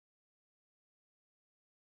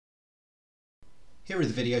Here are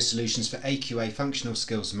the video solutions for AQA Functional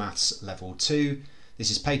Skills Maths Level 2. This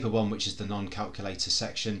is paper 1, which is the non-calculator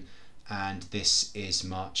section, and this is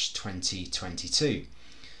March 2022.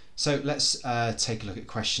 So let's take a look at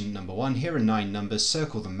question number 1. Here are 9 numbers.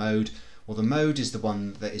 Circle the mode. Well, the mode is the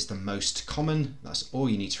one that is the most common. That's all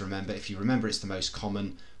you need to remember. If you remember it's the most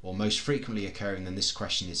common or most frequently occurring, then this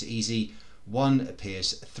question is easy. 1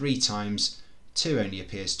 appears 3 times, 2 only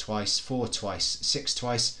appears twice, 4 twice, 6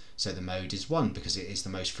 twice. So the mode is 1 because it is the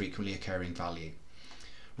most frequently occurring value.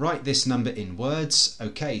 Write this number in words.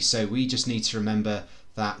 Okay, so we just need to remember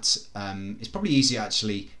that it's probably easier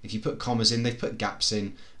actually if you put commas in. They've put gaps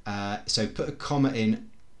in, so put a comma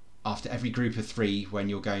in after every group of 3 when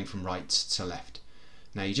you're going from right to left.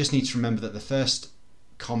 Now you just need to remember that the first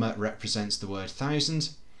comma represents the word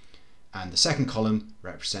thousand and the second column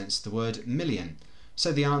represents the word million.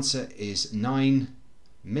 So the answer is 9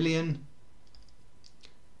 million.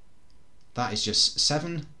 That is just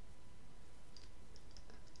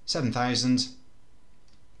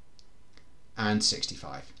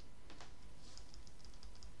 7,065.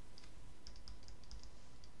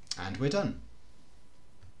 And we're done.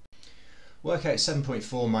 Work out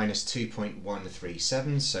 7.4 minus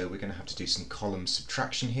 2.137, so we're going to have to do some column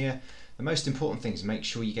subtraction here. The most important thing is make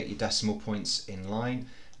sure you get your decimal points in line,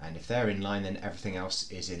 and if they're in line then everything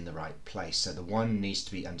else is in the right place. So the 1 needs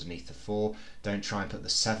to be underneath the 4, don't try and put the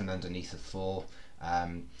 7 underneath the 4.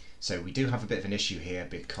 So we do have a bit of an issue here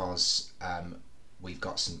because we've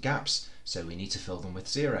got some gaps, so we need to fill them with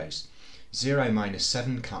zeros. 0 minus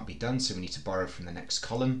 7 can't be done, so we need to borrow from the next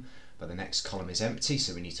column, but the next column is empty,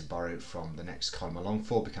 so we need to borrow from the next column along.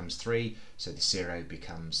 4 becomes 3, so the 0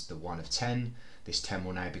 becomes the 1 of 10. This 10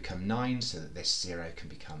 will now become 9, so that this 0 can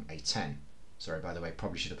become a 10. Sorry, by the way,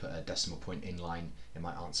 probably should have put a decimal point in line in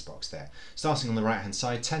my answer box there. Starting on the right hand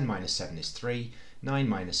side, 10 minus 7 is 3, 9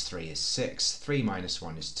 minus 3 is 6, 3 minus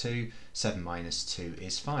 1 is 2, 7 minus 2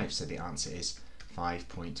 is 5, so the answer is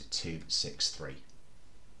 5.263.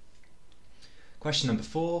 Question number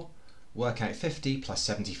 4, work out 50 plus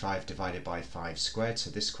 75 divided by 5 squared.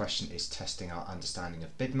 So this question is testing our understanding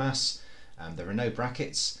of BIDMAS. There are no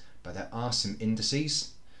brackets, but there are some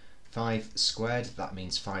indices. 5 squared, that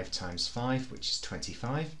means 5 times 5, which is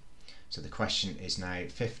 25. So the question is now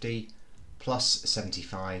 50 plus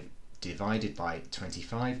 75 divided by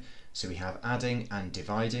 25. So we have adding and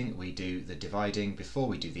dividing. We do the dividing before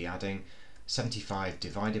we do the adding. 75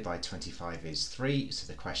 divided by 25 is 3. So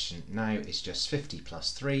the question now is just 50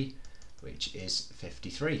 plus 3, which is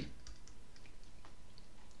 53.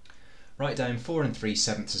 Write down 4 and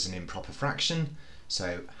 3/7 as an improper fraction.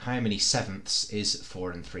 So how many sevenths is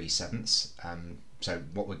 4 and 3/7? So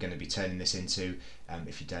what we're going to be turning this into,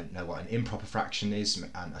 if you don't know what an improper fraction is,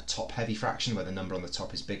 a top-heavy fraction where the number on the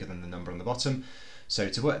top is bigger than the number on the bottom. So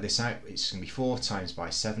to work this out, it's going to be 4 times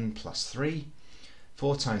by 7 plus 3.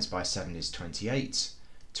 4 times by 7 is 28.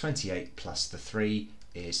 28 plus the 3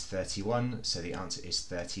 is 31. So the answer is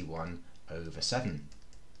 31 over 7.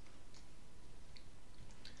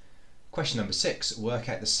 Question number 6, work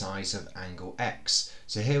out the size of angle X.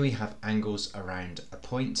 So here we have angles around a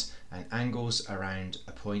point, and angles around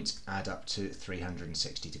a point add up to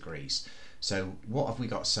 360 degrees. So what have we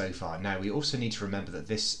got so far? Now we also need to remember that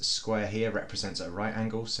this square here represents a right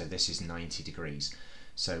angle, so this is 90 degrees.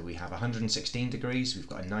 So we have 116 degrees, we've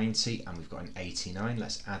got a 90 and we've got an 89.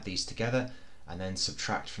 Let's add these together and then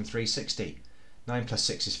subtract from 360. 9 plus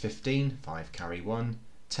 6 is 15, 5 carry 1.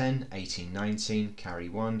 10, 18, 19, carry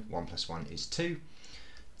 1, 1 plus 1 is 2.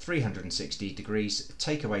 360 degrees,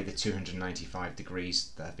 take away the 295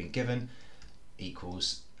 degrees that have been given,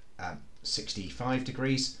 equals 65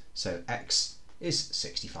 degrees, so X is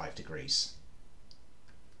 65 degrees.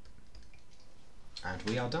 And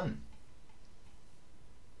we are done.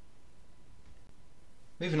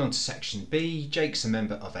 Moving on to section B, Jake's a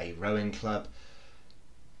member of a rowing club.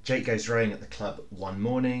 Jake goes rowing at the club one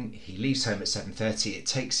morning. He leaves home at 7:30. It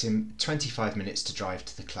takes him 25 minutes to drive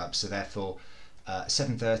to the club, so therefore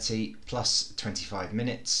 7:30 plus 25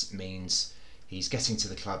 minutes means he's getting to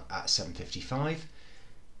the club at 7:55.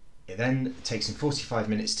 It then takes him 45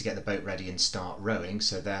 minutes to get the boat ready and start rowing,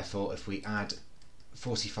 so therefore if we add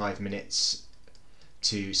 45 minutes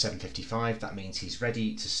to 7:55, that means he's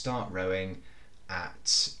ready to start rowing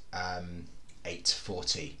at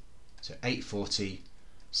 8:40. So 8:40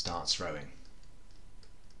 starts rowing.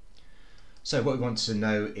 So what we want to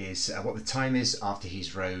know is what the time is after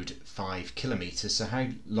he's rowed 5 kilometres. So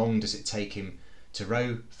how long does it take him to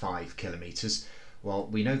row 5 kilometres? Well,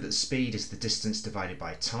 we know that speed is the distance divided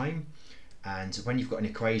by time, and when you've got an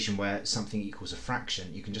equation where something equals a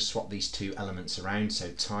fraction, you can just swap these two elements around.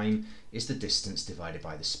 So time is the distance divided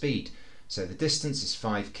by the speed. So the distance is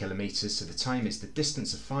 5 kilometers, so the time is the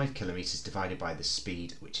distance of 5 kilometers divided by the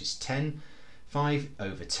speed, which is 10. 5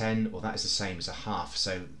 over 10, well, that is the same as a half,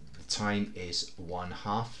 so the time is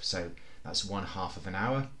 1/2, so that's 1/2 of an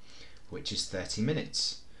hour, which is 30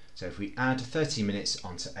 minutes. So if we add 30 minutes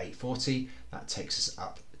onto 8:40, that takes us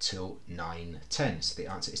up till 9:10. So the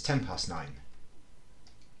answer is 10 past 9.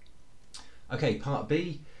 Okay, part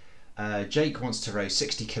B. Jake wants to row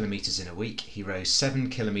 60 kilometers in a week. He rows 7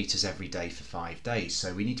 kilometers every day for 5 days.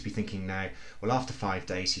 So we need to be thinking now, well, after 5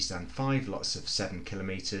 days, he's done 5 lots of 7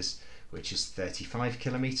 kilometers, which is 35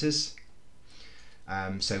 kilometers.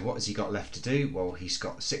 So what has he got left to do? Well, he's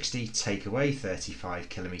got 60, take away 35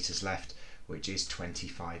 kilometers left, which is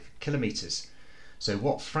 25 kilometers. So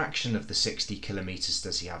what fraction of the 60 kilometers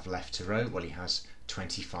does he have left to row? Well, he has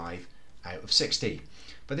 25 out of 60.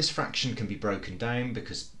 But this fraction can be broken down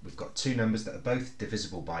because we've got two numbers that are both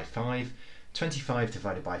divisible by 5. 25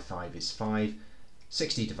 divided by 5 is 5.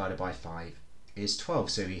 60 divided by 5 is 12.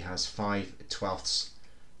 So he has 5/12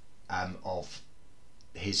 of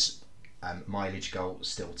his mileage goal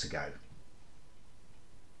still to go.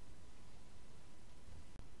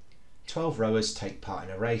 12 rowers take part in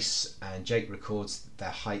a race, and Jake records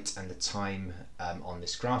their height and the time on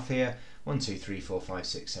this graph here. 1, 2, 3, 4, 5,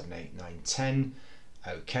 6, 7, 8, 9, 10.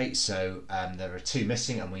 Okay, so there are 2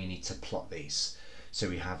 missing and we need to plot these. So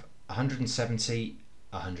we have 170,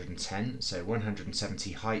 110, so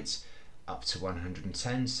 170 height up to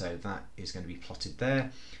 110, so that is going to be plotted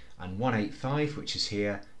there. And 185, which is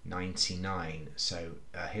here, 99. So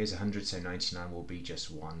here's 100, so 99 will be just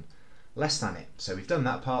 1 less than it. So we've done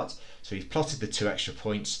that part, so we've plotted the 2 extra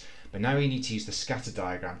points, but now we need to use the scatter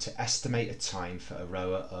diagram to estimate a time for a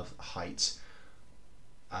rower of height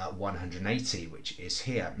 180, which is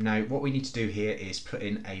here. Now what we need to do here is put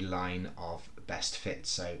in a line of best fit.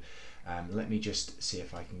 So let me just see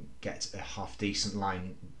if I can get a half decent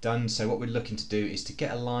line done. So what we're looking to do is to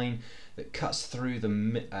get a line that cuts through the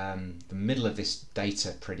middle of this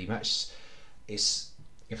data pretty much.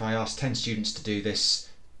 If I ask 10 students to do this,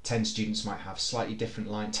 10 students might have slightly different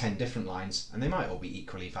 10 different lines, and they might all be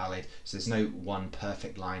equally valid, so there's no one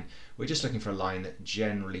perfect line. We're just looking for a line that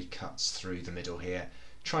generally cuts through the middle here,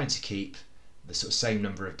 trying to keep the sort of same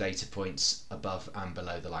number of data points above and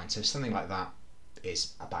below the line. So something like that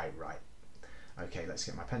is about right. Okay, let's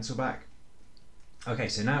get my pencil back. Okay,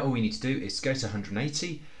 so now all we need to do is go to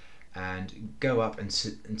 180 and go up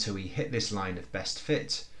until we hit this line of best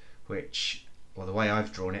fit, which, well, the way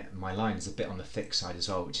I've drawn it, my line is a bit on the thick side as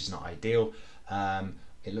well, which is not ideal.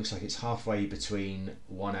 It looks like it's halfway between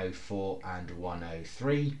 104 and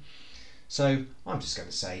 103. So I'm just going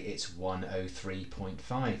to say it's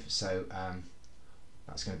 103.5. So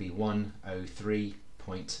that's going to be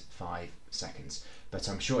 103.5 seconds. But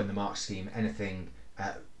I'm sure in the mark scheme, anything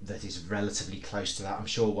that is relatively close to that, I'm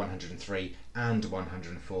sure 103 and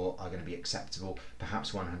 104 are going to be acceptable.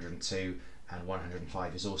 Perhaps 102 and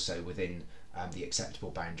 105 is also within the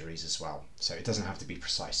acceptable boundaries as well. So it doesn't have to be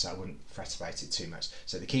precise, so I wouldn't fret about it too much.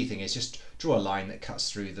 So the key thing is just draw a line that cuts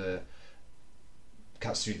through the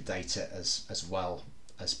data as well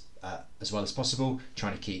as possible,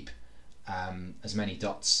 trying to keep as many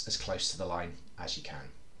dots as close to the line as you can.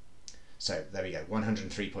 So there we go,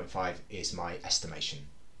 103.5 is my estimation.